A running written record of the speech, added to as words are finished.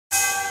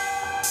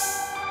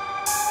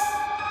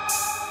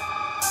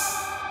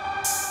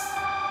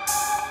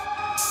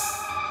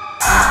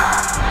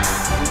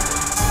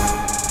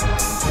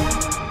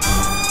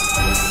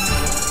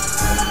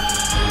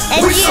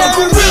some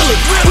gorillas,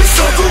 we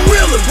some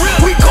gorillas.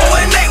 We go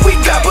at night, we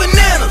got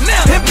bananas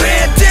and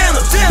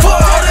bandanas. For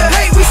all the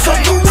hate, we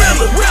some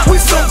gorillas, we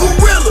some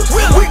gorillas.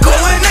 We go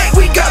at night,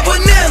 we got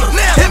bananas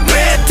and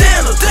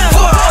bandanas.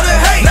 For all the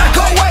hate, now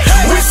go wait,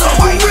 we some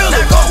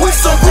gorillas, we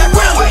some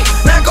gorillas.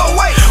 Now go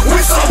wait,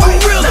 we some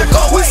gorillas,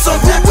 we some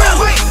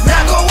gorillas.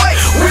 Now go wait,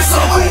 we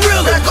some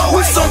gorillas,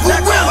 we some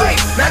gorillas.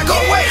 Now go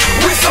wait,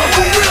 we some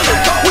gorillas,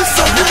 we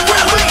some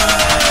gorillas.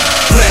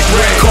 Black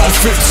red, call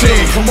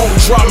 15, promote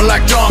drama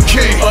like Don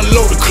King.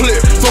 Unload the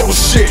clip, throw the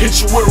shit, hit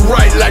you with it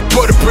right like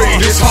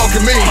Butterbean. This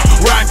honkin' me,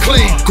 ride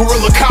clean,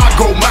 Gorilla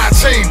Cargo, my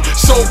team.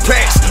 Sold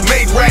packs,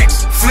 made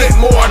racks, flip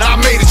more and I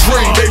made a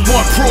dream. They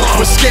want proof,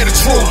 but scared of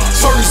truth.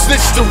 Turn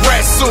snitches to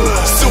rats soon.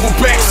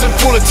 Silverbacks in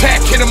full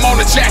attack, hit them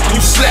on the jack and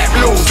you slap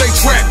loose. They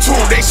trap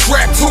too, they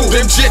strap too.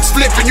 Them jets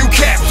flipping, you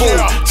cat fool.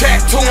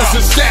 Tattoos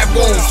and stab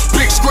wounds,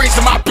 big screens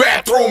in my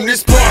bathroom.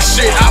 This boss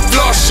shit, I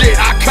flush shit,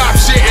 I cop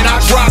shit and I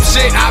drop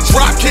shit. I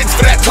drop kids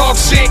for that talk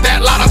shit.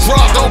 That line I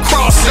draw, don't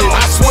cross it.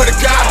 I swear to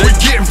God, we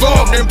get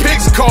involved. Them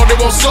pigs are called, they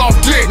won't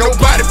soft dick.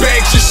 Nobody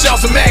bags, just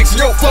shells and mags.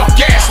 Yo, fuck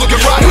ass, looking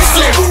right. We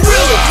some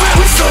gorillas,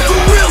 we some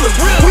gorillas.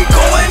 We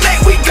go at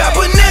night, we got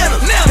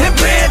bananas and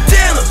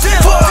bandanas.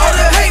 For all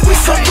the hate, we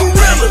some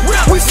gorillas,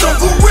 we some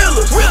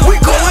gorillas. We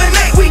go at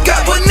night, we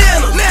got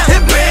bananas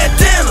and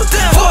bandanas.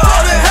 For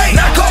all the hate,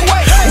 now go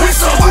wait, we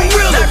some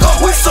gorillas,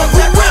 we some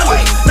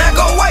gorillas. Now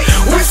go wait,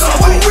 we some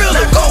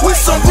gorillas, we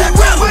some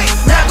gorillas.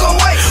 Now go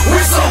wait,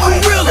 we some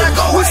gorillas,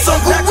 we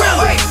some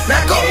gorillas.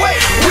 Now go wait,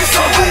 we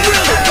some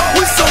gorillas,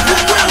 we some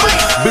gorillas.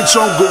 Bitch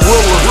on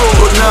Gorilla,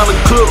 banana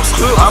clips,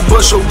 I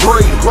bust your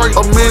grade.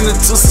 A minute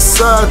to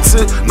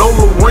society, no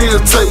Lorraine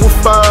tape, we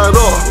fired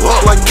up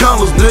like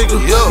counters,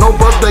 nigga. No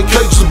birthday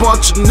cake, just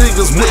bunch of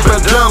niggas with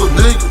bandanas,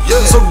 nigga.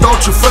 So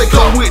don't you fake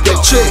on with that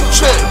check.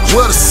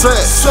 Where the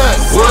sack,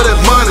 where that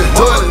money,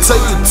 take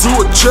you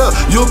to a chair,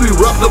 you'll be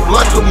wrapped up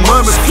like a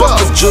mummy.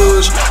 Fuck the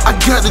judge, I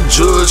got the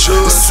judge.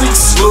 The 6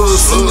 slugs,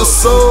 see your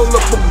soul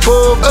up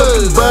above,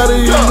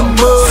 everybody in the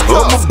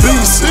mud. I'm a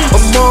beast, a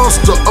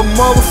monster, a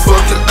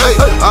motherfucking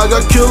ape. I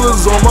got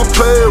killers on my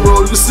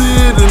payroll, you see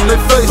it in their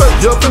face.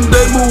 Yup, and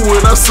they move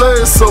when I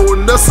say so,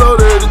 and that's all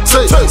that it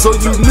takes. So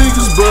you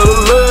niggas better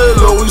lay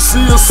low, you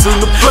see us in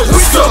the place.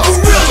 We some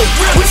gorillas,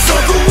 we some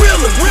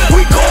gorillas.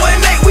 We go at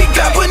night, we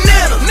got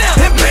bananas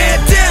and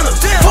bandanas.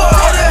 For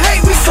all the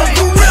hate, we some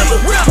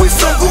gorillas, we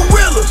some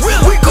gorillas.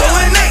 We go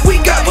at night, we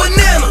got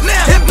bananas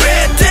and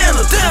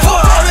bandanas. For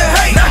all the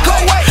hate, now go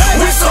wait,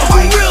 we some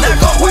gorillas,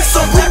 we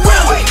some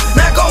gorillas.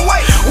 Now go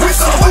wait, we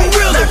some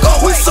gorillas,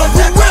 we some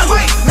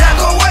gorillas. Now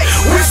go wait,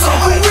 we some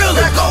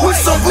gorillas, we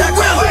some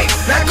gorillas.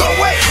 Now go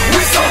wait,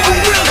 we some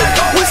gorillas,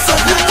 we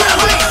some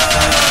gorillas.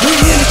 We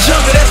in the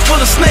jungle that's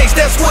full of snakes,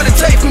 that's what it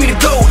takes for me to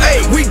go.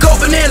 Ay, we go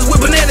bananas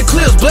with banana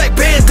clips, black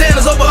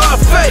bandanas over our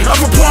face. I'm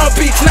from Palm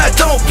Beach and I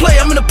don't